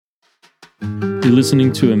You're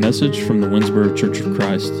listening to a message from the Winsboro Church of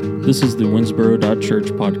Christ. This is the Winsboro.Church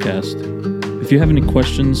podcast. If you have any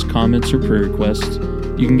questions, comments, or prayer requests,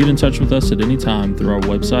 you can get in touch with us at any time through our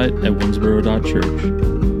website at Winsboro.Church.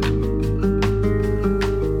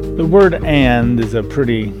 The word "and" is a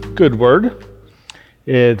pretty good word.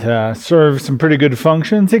 It serves some pretty good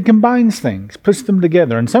functions. It combines things, puts them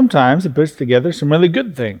together, and sometimes it puts together some really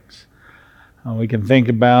good things. We can think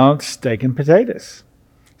about steak and potatoes.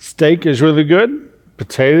 Steak is really good,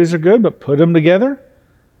 potatoes are good, but put them together,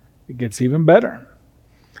 it gets even better.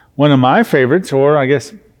 One of my favorites, or I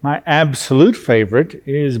guess my absolute favorite,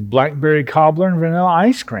 is blackberry cobbler and vanilla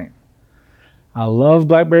ice cream. I love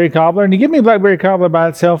blackberry cobbler, and you give me blackberry cobbler by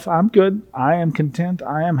itself, I'm good, I am content,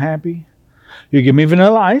 I am happy. You give me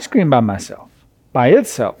vanilla ice cream by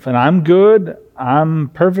itself, and I'm good, I'm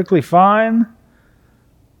perfectly fine.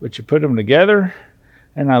 But you put them together,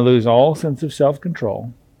 and I lose all sense of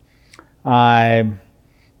self-control. I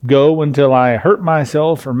go until I hurt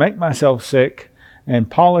myself or make myself sick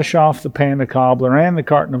and polish off the pan of cobbler and the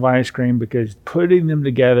carton of ice cream because putting them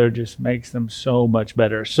together just makes them so much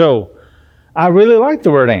better. So I really like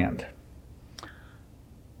the word "and."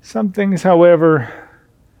 Some things, however,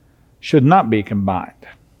 should not be combined.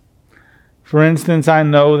 For instance, I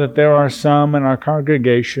know that there are some in our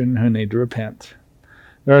congregation who need to repent.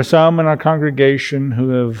 There are some in our congregation who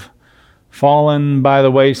have fallen by the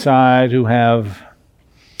wayside, who have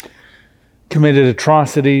committed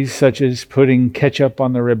atrocities such as putting ketchup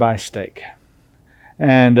on the ribeye steak.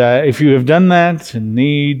 And if you have done that and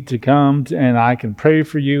need to come and I can pray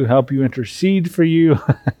for you, help you, intercede for you,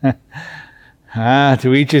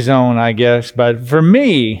 to each his own, I guess. But for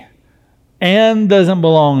me, "and" doesn't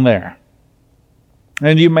belong there.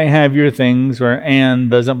 And you may have your things where "and"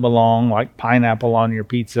 doesn't belong, like pineapple on your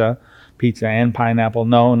pizza and pineapple.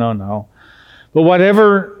 No. But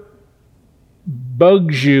whatever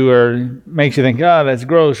bugs you or makes you think, oh, that's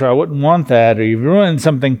gross, or I wouldn't want that, or you've ruined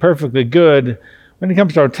something perfectly good, when it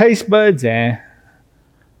comes to our taste buds,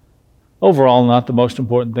 overall not the most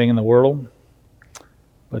important thing in the world.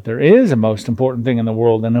 But there is a most important thing in the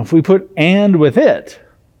world, and if we put "and" with it,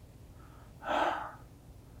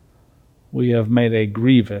 we have made a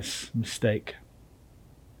grievous mistake.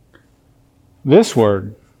 This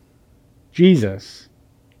word, Jesus,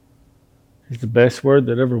 is the best word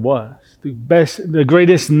that ever was, the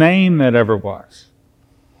greatest name that ever was.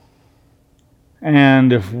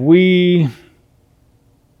 And if we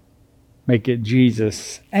make it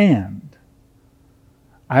Jesus "and,"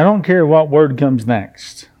 I don't care what word comes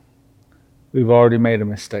next, we've already made a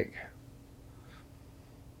mistake.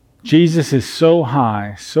 Jesus is so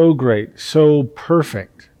high, so great, so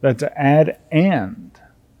perfect that to add "and"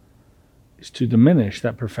 is to diminish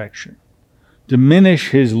that perfection.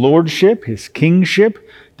 Diminish his lordship, his kingship,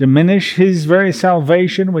 diminish his very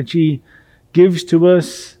salvation, which he gives to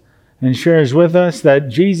us and shares with us. That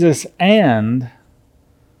Jesus "and"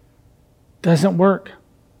 doesn't work.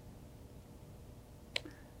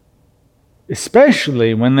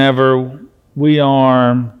 Especially whenever we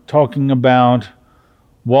are talking about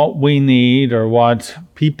what we need or what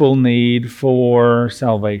people need for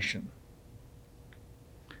salvation.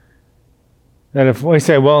 That if we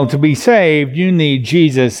say, well, to be saved, you need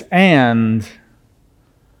Jesus "and,"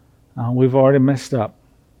 we've already messed up.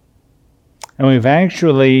 And we've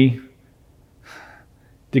actually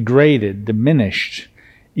degraded, diminished,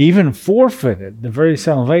 even forfeited the very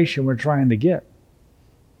salvation we're trying to get.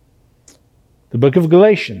 The book of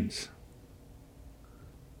Galatians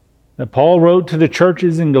that Paul wrote to the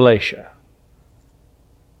churches in Galatia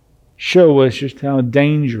show us just how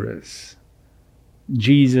dangerous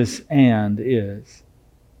Jesus "and" is.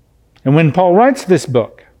 And when Paul writes this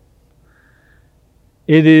book,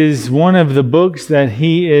 it is one of the books that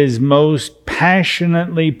he is most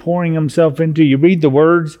passionately pouring himself into. You read the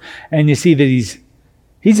words and you see that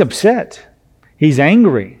he's upset. He's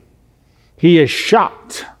angry. He is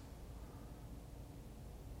shocked.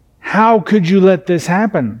 How could you let this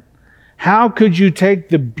happen? How could you take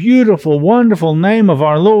the beautiful, wonderful name of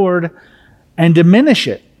our Lord and diminish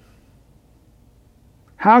it?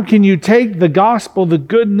 How can you take the gospel, the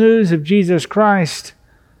good news of Jesus Christ,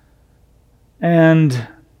 and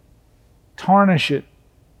tarnish it,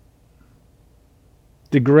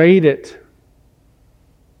 degrade it,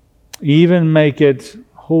 even make it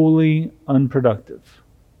wholly unproductive?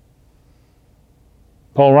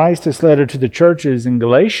 Paul writes this letter to the churches in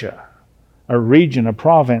Galatia, a region, a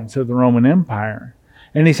province of the Roman Empire.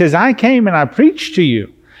 And he says, I came and I preached to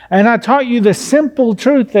you, and I taught you the simple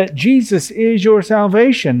truth that Jesus is your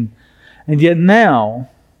salvation. And yet now,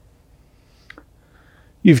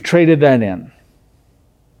 you've traded that in.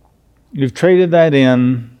 You've traded that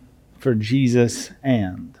in for Jesus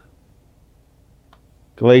and.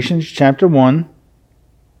 Galatians chapter 1,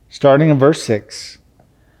 starting in verse 6.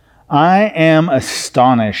 I am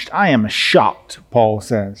astonished, I am shocked, Paul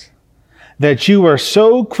says, that you are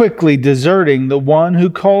so quickly deserting the one who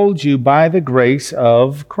called you by the grace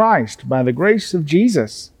of Christ, by the grace of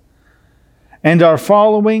Jesus, and are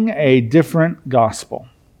following a different gospel.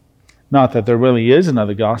 Not that there really is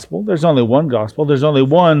another gospel. There's only one gospel. There's only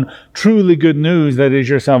one truly good news that is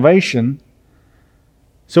your salvation.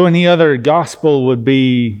 So any other gospel would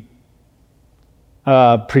be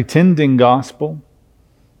a pretending gospel,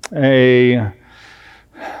 a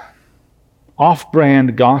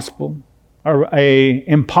off-brand gospel, or a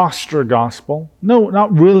imposter gospel. No,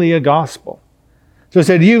 not really a gospel. So it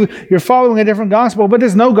said, you're following a different gospel, but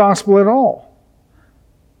there's no gospel at all.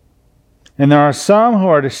 And there are some who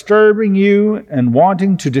are disturbing you and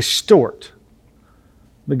wanting to distort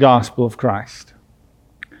the gospel of Christ.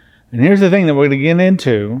 And here's the thing that we're going to get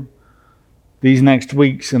into these next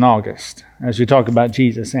weeks in August as we talk about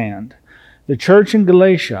Jesus and. The church in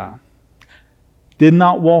Galatia did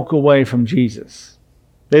not walk away from Jesus.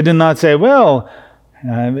 They did not say, well,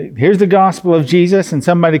 here's the gospel of Jesus, and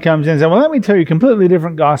somebody comes in and says, well, let me tell you a completely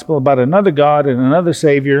different gospel about another God and another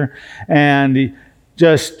Savior, and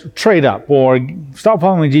just trade up, or stop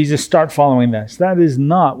following Jesus, start following this. That is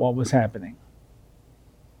not what was happening.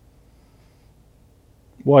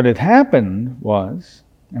 What had happened was,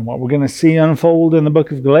 and what we're going to see unfold in the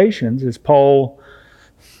book of Galatians, is Paul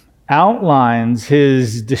outlines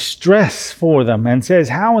his distress for them and says,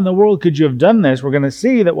 how in the world could you have done this? We're going to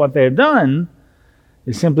see that what they have done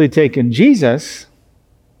is simply taken Jesus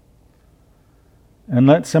and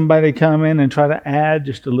let somebody come in and try to add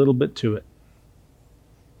just a little bit to it.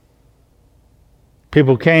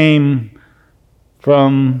 People came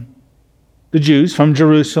from the Jews, from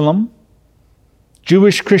Jerusalem,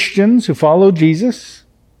 Jewish Christians who followed Jesus,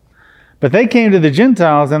 but they came to the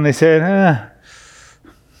Gentiles and they said,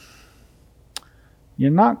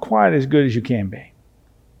 you're not quite as good as you can be.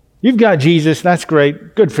 You've got Jesus, that's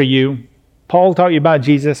great, good for you. Paul taught you about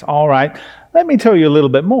Jesus, all right. Let me tell you a little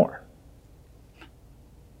bit more.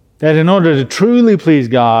 That in order to truly please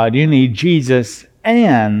God, you need Jesus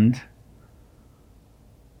and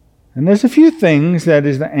there's a few things that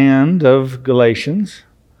is the and of Galatians,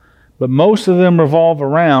 but most of them revolve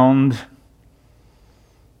around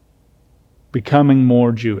becoming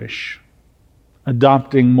more Jewish,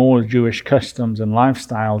 adopting more Jewish customs and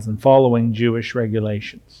lifestyles and following Jewish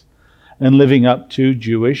regulations and living up to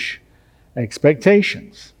Jewish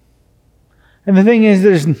expectations. And the thing is,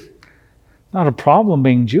 there's not a problem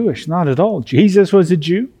being Jewish, not at all. Jesus was a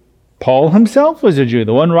Jew. Paul himself was a Jew,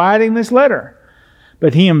 the one writing this letter.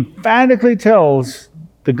 But he emphatically tells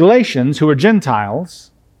the Galatians, who are Gentiles,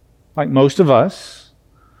 like most of us,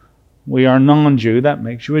 we are non-Jew, that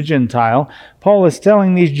makes you a Gentile. Paul is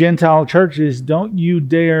telling these Gentile churches, don't you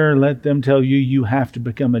dare let them tell you you have to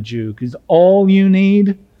become a Jew, because all you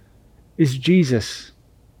need is Jesus.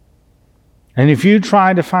 And if you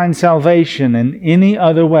try to find salvation in any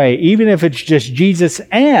other way, even if it's just Jesus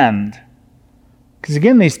and, because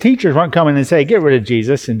again, these teachers weren't coming and saying, get rid of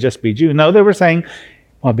Jesus and just be Jew. No, they were saying,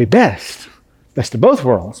 well, it'd be best of both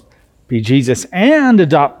worlds. Be Jesus and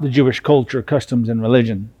adopt the Jewish culture, customs, and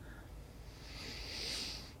religion.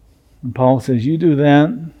 And Paul says, you do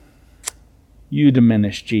that, you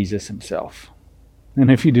diminish Jesus himself.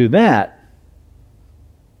 And if you do that,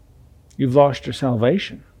 you've lost your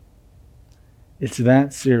salvation. It's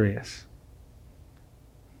that serious.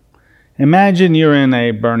 Imagine you're in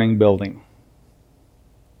a burning building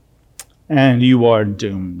and you are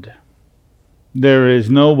doomed. There is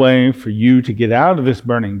no way for you to get out of this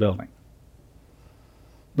burning building.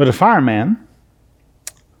 But a fireman,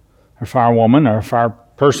 or firewoman, or a fire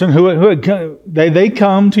person they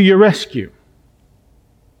come to your rescue.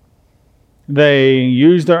 They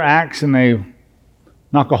use their axe and they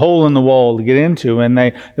knock a hole in the wall to get into, and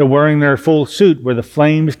they're wearing their full suit where the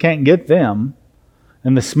flames can't get them,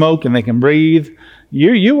 and the smoke, and they can breathe.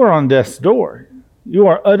 You are on death's door. You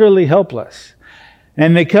are utterly helpless.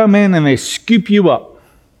 And they come in and they scoop you up.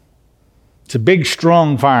 It's a big,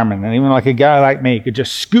 strong fireman, and even like a guy like me could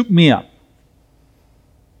just scoop me up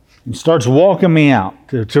and starts walking me out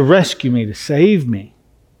to rescue me, to save me.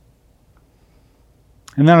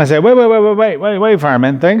 And then I say, wait,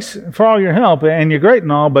 fireman, thanks for all your help, and you're great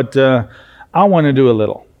and all, but I want to do a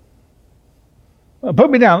little.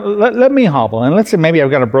 Put me down, let me hobble, and let's say maybe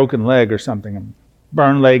I've got a broken leg or something, a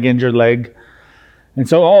burned leg, injured leg, and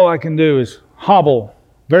so all I can do is hobble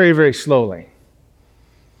very, very slowly.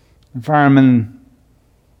 The fireman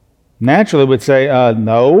naturally would say,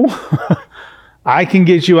 no, I can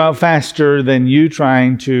get you out faster than you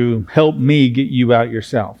trying to help me get you out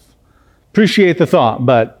yourself. Appreciate the thought,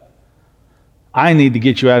 but I need to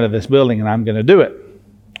get you out of this building and I'm going to do it.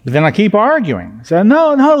 But then I keep arguing. So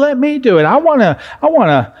no, let me do it. You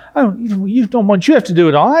don't want you have to do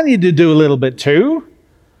it all. I need to do a little bit too.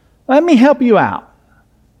 Let me help you out.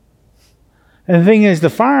 And the thing is, the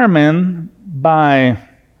fireman, by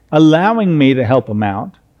allowing me to help him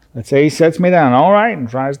out, let's say he sets me down, all right, and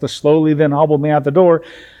tries to slowly then hobble me out the door,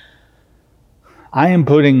 I am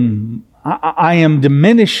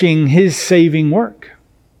diminishing his saving work.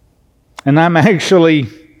 And I'm actually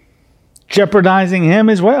jeopardizing him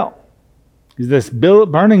as well. Because this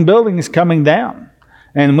burning building is coming down.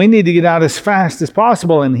 And we need to get out as fast as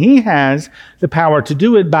possible. And he has the power to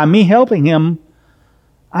do it. By me helping him,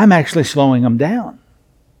 I'm actually slowing him down.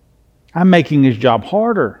 I'm making his job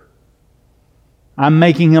harder. I'm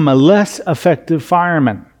making him a less effective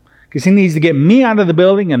fireman. Because he needs to get me out of the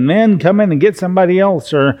building and then come in and get somebody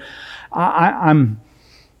else. Or I'm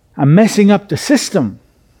messing up the system.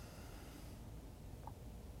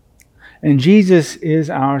 And Jesus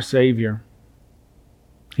is our Savior.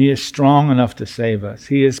 He is strong enough to save us.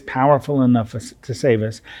 He is powerful enough to save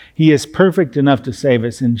us. He is perfect enough to save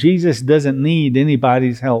us. And Jesus doesn't need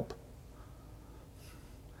anybody's help.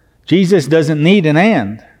 Jesus doesn't need an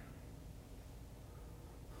and.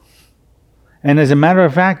 And as a matter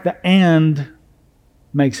of fact, the and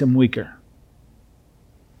makes him weaker.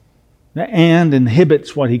 The and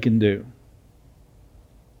inhibits what he can do.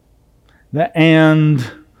 The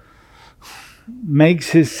and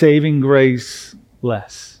makes his saving grace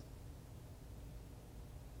less.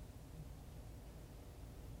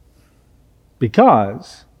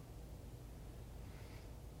 Because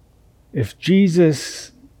if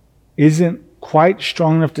Jesus isn't quite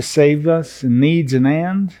strong enough to save us and needs an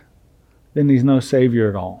and, then he's no Savior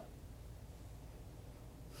at all.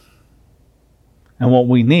 And what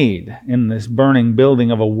we need in this burning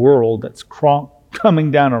building of a world that's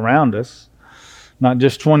coming down around us, not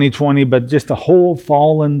just 2020, but just the whole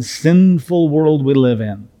fallen, sinful world we live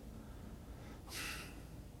in,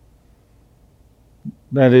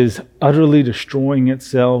 that is utterly destroying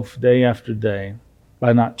itself day after day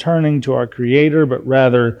by not turning to our Creator, but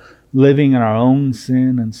rather living in our own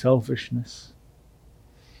sin and selfishness.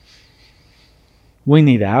 We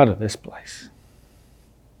need out of this place.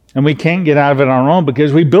 And we can't get out of it on our own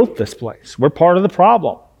because we built this place. We're part of the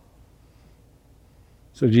problem.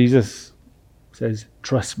 So Jesus says,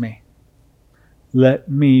 trust me. Let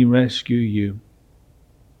me rescue you.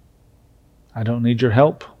 I don't need your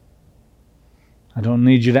help. I don't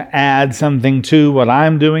need you to add something to what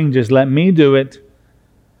I'm doing. Just let me do it.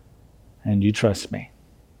 And you trust me.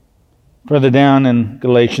 Further down in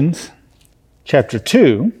Galatians chapter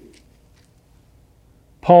 2,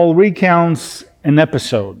 Paul recounts an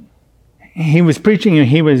episode. He was preaching,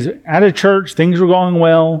 he was at a church, things were going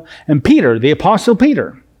well, and Peter, the Apostle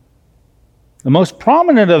Peter, the most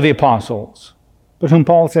prominent of the apostles, but whom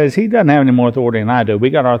Paul says he doesn't have any more authority than I do.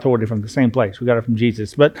 We got our authority from the same place. We got it from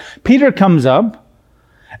Jesus. But Peter comes up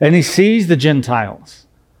and he sees the Gentiles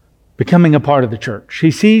becoming a part of the church.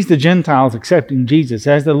 He sees the Gentiles accepting Jesus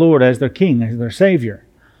as their Lord, as their King, as their Savior.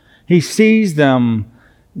 He sees them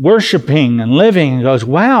worshiping and living and goes,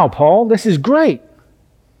 wow, Paul, this is great.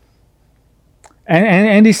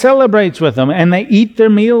 And he celebrates with them and they eat their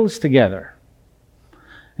meals together.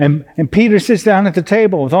 And Peter sits down at the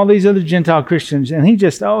table with all these other Gentile Christians and he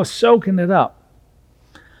just, soaking it up.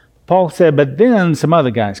 Paul said, but then some other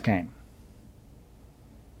guys came.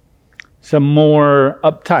 Some more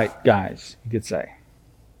uptight guys, you could say.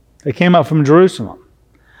 They came up from Jerusalem.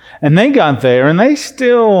 And they got there and they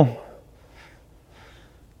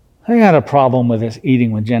had a problem with this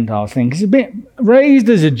eating with Gentiles thing. Because being raised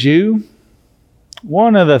as a Jew,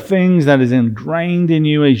 one of the things that is ingrained in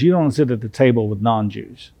you is you don't sit at the table with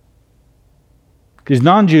non-Jews. Because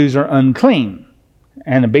non-Jews are unclean.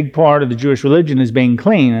 And a big part of the Jewish religion is being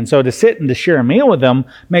clean. And so to sit and to share a meal with them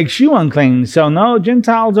makes you unclean. So no,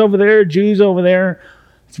 Gentiles over there, Jews over there,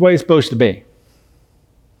 it's the way it's supposed to be.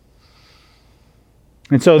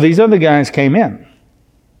 And so these other guys came in.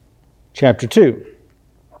 Chapter 2.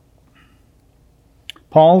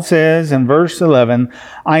 Paul says in verse 11,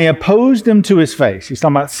 I opposed him to his face. He's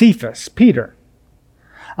talking about Cephas, Peter.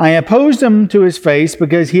 I opposed him to his face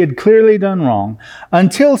because he had clearly done wrong,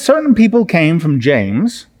 until certain people came from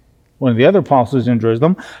James, one of the other apostles in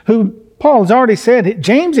Jerusalem, who Paul has already said,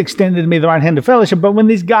 James extended me the right hand of fellowship, but when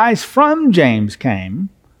these guys from James came,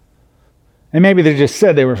 and maybe they just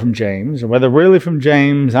said they were from James, or whether really from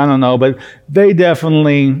James, I don't know, but they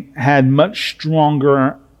definitely had much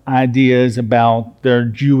stronger ideas about their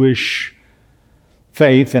Jewish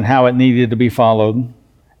faith and how it needed to be followed.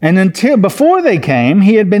 And until before they came,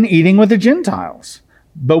 he had been eating with the Gentiles.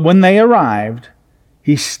 But when they arrived,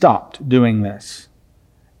 he stopped doing this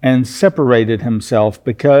and separated himself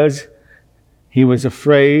because he was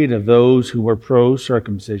afraid of those who were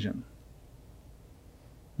pro-circumcision.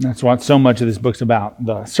 That's what so much of this book's about,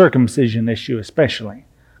 the circumcision issue especially.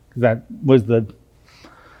 That was the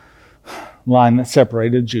line that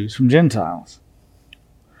separated Jews from Gentiles.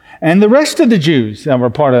 And the rest of the Jews that were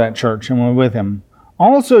part of that church and were with him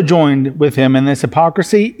also joined with him in this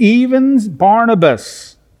hypocrisy, even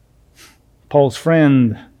Barnabas, Paul's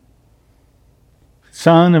friend,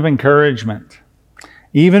 son of encouragement.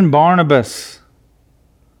 Even Barnabas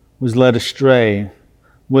was led astray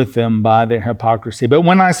with them by their hypocrisy. But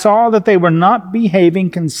when I saw that they were not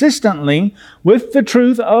behaving consistently with the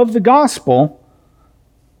truth of the gospel,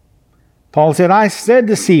 Paul said, I said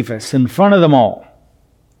to Cephas in front of them all,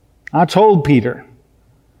 I told Peter,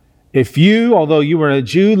 if you, although you were a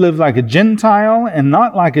Jew, live like a Gentile and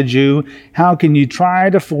not like a Jew, how can you try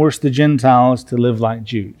to force the Gentiles to live like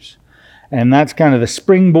Jews? And that's kind of the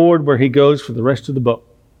springboard where he goes for the rest of the book,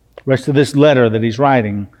 the rest of this letter that he's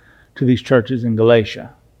writing to these churches in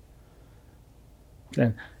Galatia.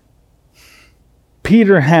 And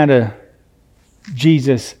Peter had a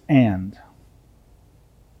Jesus and.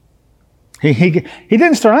 He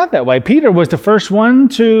didn't start out that way. Peter was the first one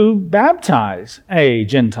to baptize a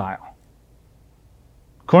Gentile.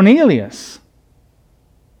 Cornelius,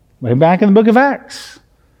 way back in the book of Acts.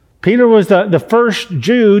 Peter was the first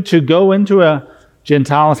Jew to go into a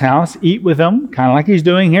Gentile's house, eat with them, kind of like he's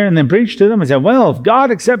doing here, and then preach to them and say, well, if God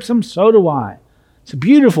accepts them, so do I. It's a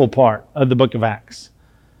beautiful part of the book of Acts.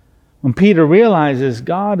 When Peter realizes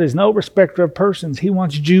God is no respecter of persons, he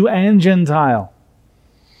wants Jew and Gentile.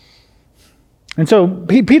 And so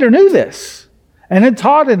Peter knew this and had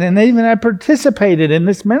taught it and even had participated in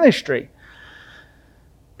this ministry.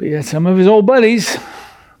 But yet some of his old buddies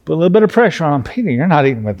put a little bit of pressure on him. Peter, you're not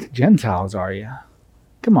eating with Gentiles, are you?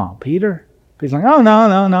 Come on, Peter. He's like, oh,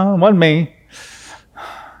 no, it wasn't me.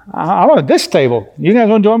 I want at this table. You guys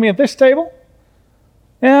want to join me at this table?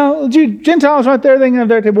 Yeah, Gentiles right there, they can have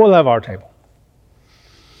their table. We'll have our table.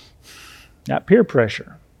 That peer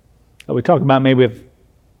pressure that we talk about maybe with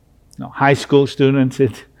high school students,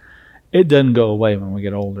 it doesn't go away when we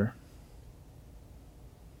get older.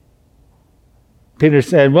 Peter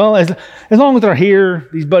said, well, as long as they're here,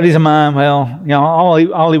 these buddies of mine, well,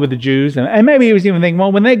 I'll eat with the Jews. And maybe he was even thinking,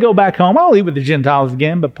 well, when they go back home, I'll eat with the Gentiles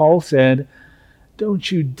again. But Paul said,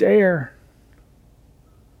 don't you dare.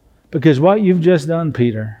 Because what you've just done,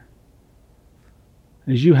 Peter,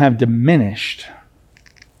 is you have diminished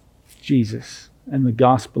Jesus and the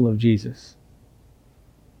gospel of Jesus.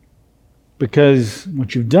 Because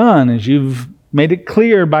what you've done is you've made it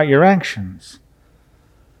clear by your actions.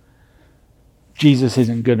 Jesus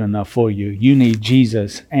isn't good enough for you. You need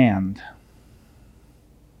Jesus and.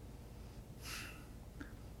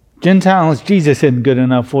 Gentiles, Jesus isn't good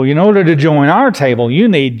enough for you. In order to join our table, you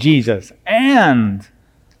need Jesus and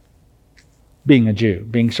being a Jew,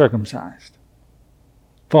 being circumcised,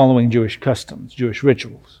 following Jewish customs, Jewish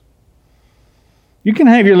rituals. You can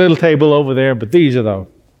have your little table over there, but these are the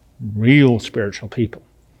real spiritual people.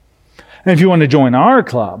 And if you want to join our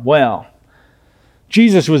club, well,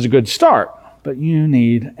 Jesus was a good start, but you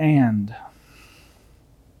need and.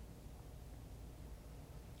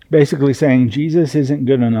 Basically saying Jesus isn't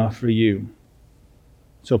good enough for you.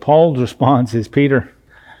 So Paul's response is, Peter,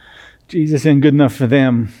 Jesus isn't good enough for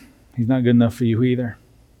them. He's not good enough for you either.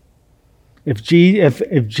 If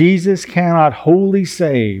Jesus cannot wholly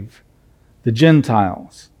save the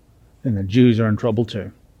Gentiles, then the Jews are in trouble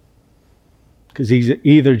too. Because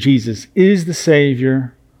either Jesus is the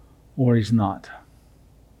Savior or he's not.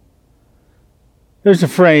 There's a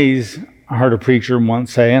phrase I heard a preacher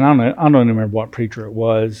once say, and I don't remember what preacher it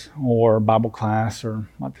was, or Bible class, or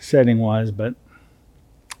what the setting was, but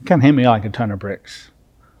it kind of hit me like a ton of bricks.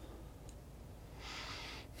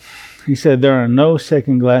 He said, there are no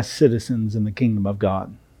second-class citizens in the kingdom of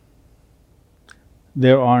God.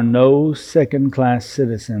 There are no second-class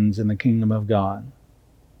citizens in the kingdom of God.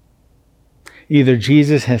 Either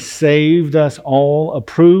Jesus has saved us all,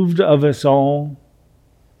 approved of us all,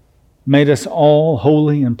 made us all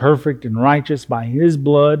holy and perfect and righteous by His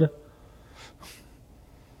blood.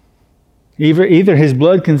 Either His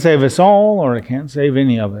blood can save us all or it can't save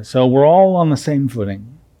any of us. So we're all on the same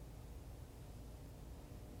footing.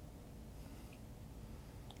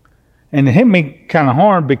 And it hit me kind of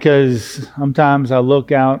hard because sometimes I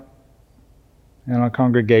look out in our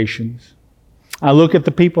congregations I look at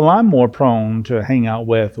the people I'm more prone to hang out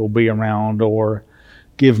with or be around or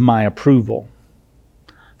give my approval.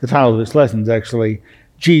 The title of this lesson is actually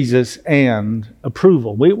Jesus and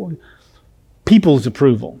Approval. People's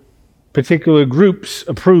approval, particular groups'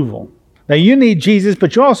 approval. Now you need Jesus,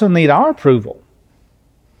 but you also need our approval.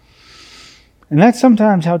 And that's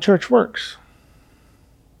sometimes how church works.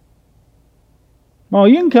 Well,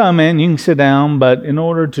 you can come in, you can sit down, but in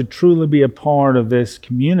order to truly be a part of this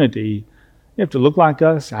community, you have to look like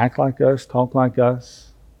us, act like us, talk like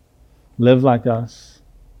us, live like us.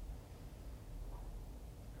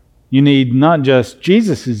 You need not just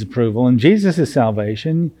Jesus' approval and Jesus'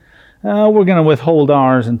 salvation. We're going to withhold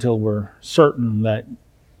ours until we're certain that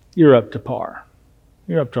you're up to par.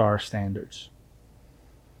 You're up to our standards.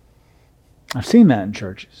 I've seen that in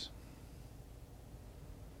churches.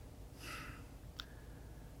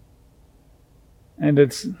 And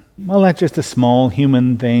that's just a small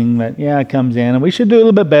human thing that, it comes in and we should do a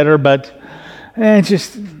little bit better, but it's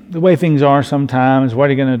just the way things are sometimes. What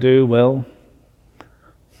are you going to do? Well,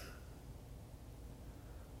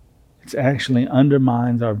 it actually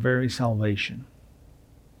undermines our very salvation.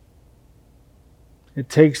 It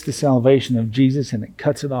takes the salvation of Jesus and it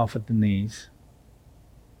cuts it off at the knees.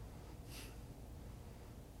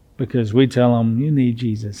 Because we tell them, you need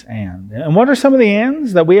Jesus and. And what are some of the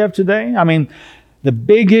ands that we have today? I mean, the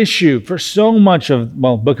big issue for so much of,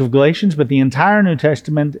 book of Galatians, but the entire New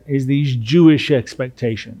Testament is these Jewish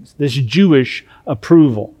expectations, this Jewish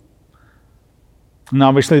approval. And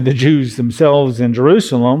obviously the Jews themselves in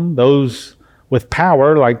Jerusalem, those with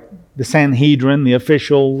power like the Sanhedrin, the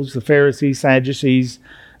officials, the Pharisees, Sadducees,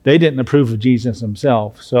 they didn't approve of Jesus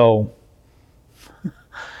himself. So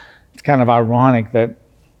it's kind of ironic that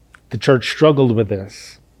the church struggled with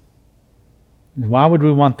this. Why would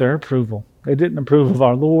we want their approval? They didn't approve of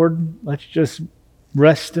our Lord. Let's just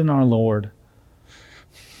rest in our Lord.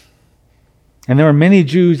 And there were many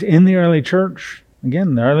Jews in the early church.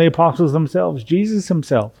 Again, the early apostles themselves, Jesus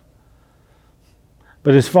himself.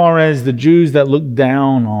 But as far as the Jews that looked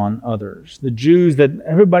down on others, the Jews that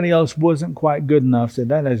everybody else wasn't quite good enough, said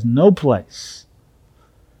that has no place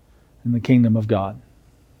in the kingdom of God.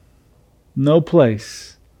 No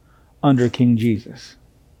place under King Jesus.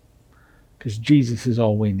 Because Jesus is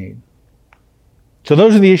all we need. So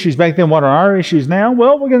those are the issues back then. What are our issues now?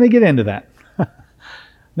 Well, we're going to get into that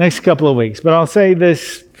next couple of weeks. But I'll say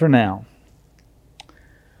this for now.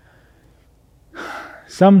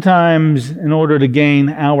 Sometimes in order to gain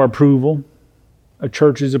our approval, a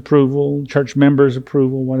church's approval, church members'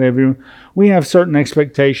 approval, whatever, we have certain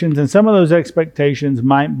expectations. And some of those expectations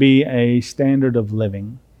might be a standard of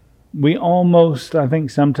living. We almost, I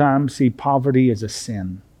think, sometimes see poverty as a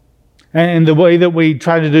sin. And the way that we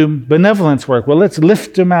try to do benevolence work, well, let's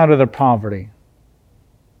lift them out of their poverty.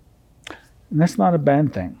 And that's not a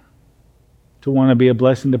bad thing. To want to be a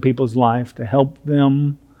blessing to people's life, to help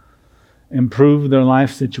them improve their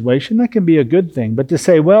life situation, that can be a good thing. But to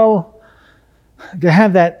say, well, to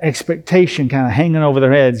have that expectation kind of hanging over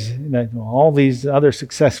their heads, that all these other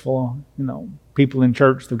successful, people in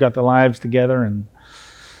church, they've got their lives together and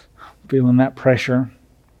feeling that pressure.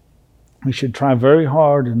 We should try very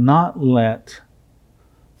hard to not let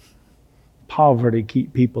poverty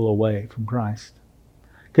keep people away from Christ.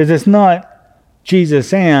 Because it's not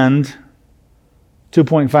Jesus and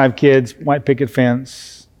 2.5 kids, white picket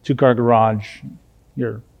fence, 2-car garage,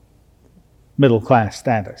 your middle class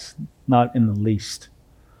status. Not in the least.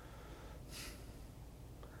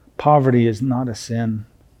 Poverty is not a sin.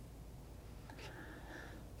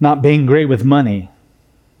 Not being great with money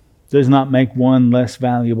does not make one less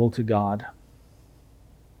valuable to God.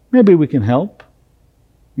 Maybe we can help,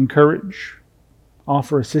 encourage,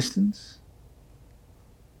 offer assistance.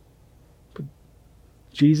 But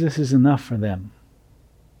Jesus is enough for them.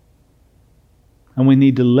 And we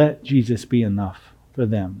need to let Jesus be enough for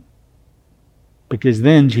them. Because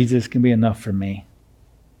then Jesus can be enough for me.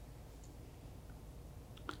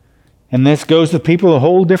 And this goes to people who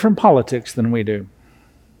hold different politics than we do.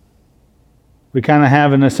 We kind of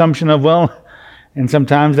have an assumption of, and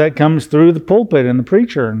sometimes that comes through the pulpit and the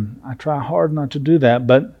preacher, and I try hard not to do that,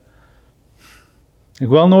 but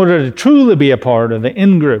in order to truly be a part of the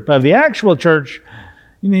in-group, of the actual church,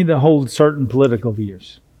 you need to hold certain political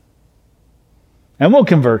views. And we'll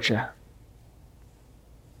convert you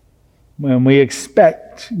when we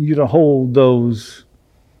expect you to hold those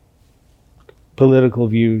political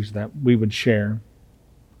views that we would share.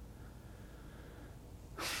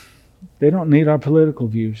 They don't need our political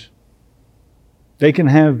views. They can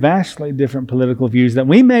have vastly different political views that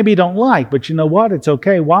we maybe don't like, but you know what? It's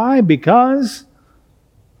okay. Why? Because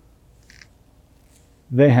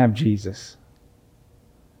they have Jesus.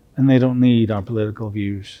 and they don't need our political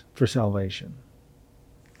views for salvation.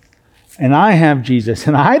 And I have Jesus,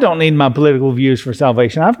 and I don't need my political views for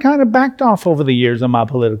salvation. I've kind of backed off over the years on my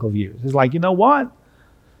political views. It's like, you know what?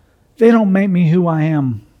 They don't make me who I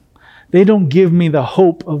am. They don't give me the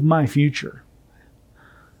hope of my future.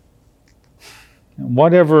 And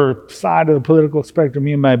whatever side of the political spectrum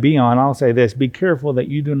you may be on, I'll say this: be careful that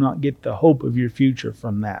you do not get the hope of your future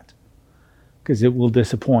from that, because it will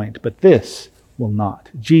disappoint. But this will not.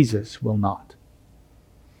 Jesus will not.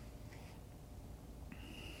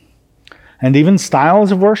 And even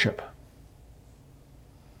styles of worship.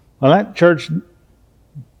 Well, that church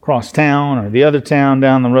across town or the other town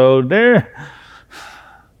down the road,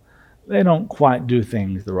 they don't quite do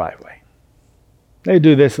things the right way. They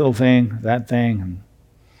do this little thing, that thing, and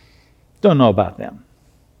don't know about them.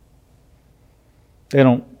 They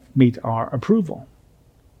don't meet our approval.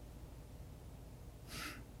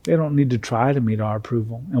 They don't need to try to meet our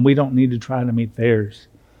approval, and we don't need to try to meet theirs.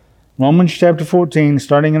 Romans chapter 14,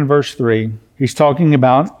 starting in verse 3, he's talking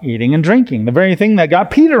about eating and drinking, the very thing that got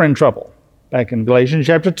Peter in trouble back in Galatians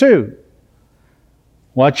chapter 2.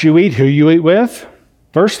 What you eat, who you eat with.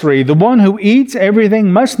 Verse 3, the one who eats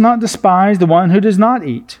everything must not despise the one who does not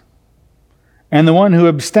eat. And the one who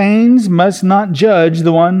abstains must not judge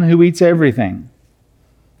the one who eats everything.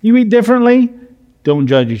 You eat differently, don't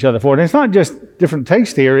judge each other for it. And it's not just different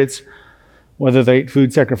taste here, it's whether they ate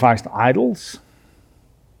food sacrificed to idols,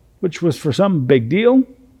 which was for some big deal,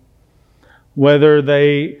 whether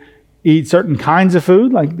they eat certain kinds of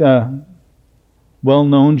food, like the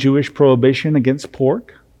well-known Jewish prohibition against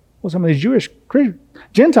pork. Well, some of these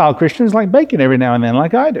Gentile Christians like bacon every now and then,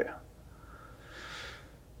 like I do.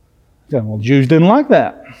 Well, the Jews didn't like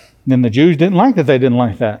that. Then the Jews didn't like that they didn't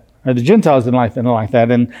like that. Or the Gentiles didn't like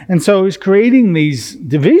that. And so he's creating these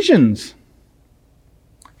divisions.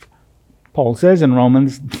 Paul says in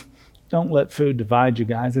Romans, don't let food divide you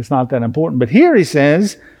guys. It's not that important. But here he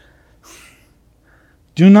says,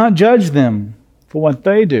 do not judge them for what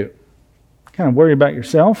they do. Kind of worry about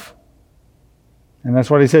yourself. And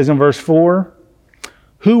that's what he says in verse 4.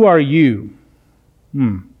 Who are you?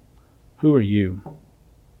 Who are you?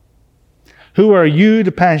 Who are you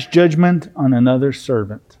to pass judgment on another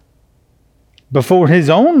servant? Before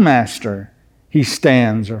his own master he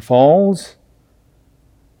stands or falls,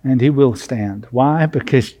 and he will stand. Why?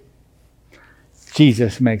 Because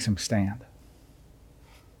Jesus makes him stand.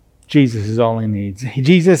 Jesus is all he needs.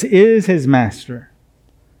 Jesus is his master.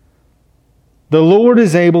 The Lord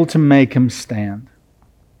is able to make him stand.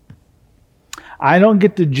 I don't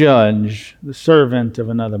get to judge the servant of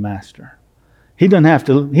another master. He doesn't have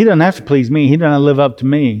to please me. He doesn't have to live up to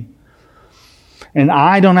me. And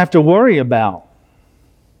I don't have to worry about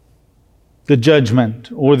the judgment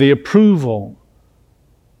or the approval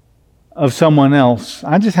of someone else.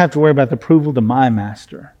 I just have to worry about the approval to my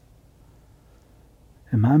master.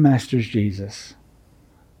 And my master's Jesus.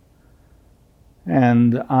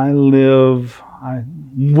 And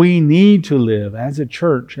we need to live as a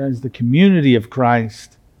church, as the community of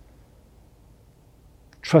Christ,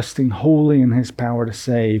 trusting wholly in his power to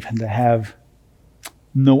save and to have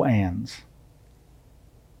no ands.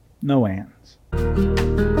 No ands.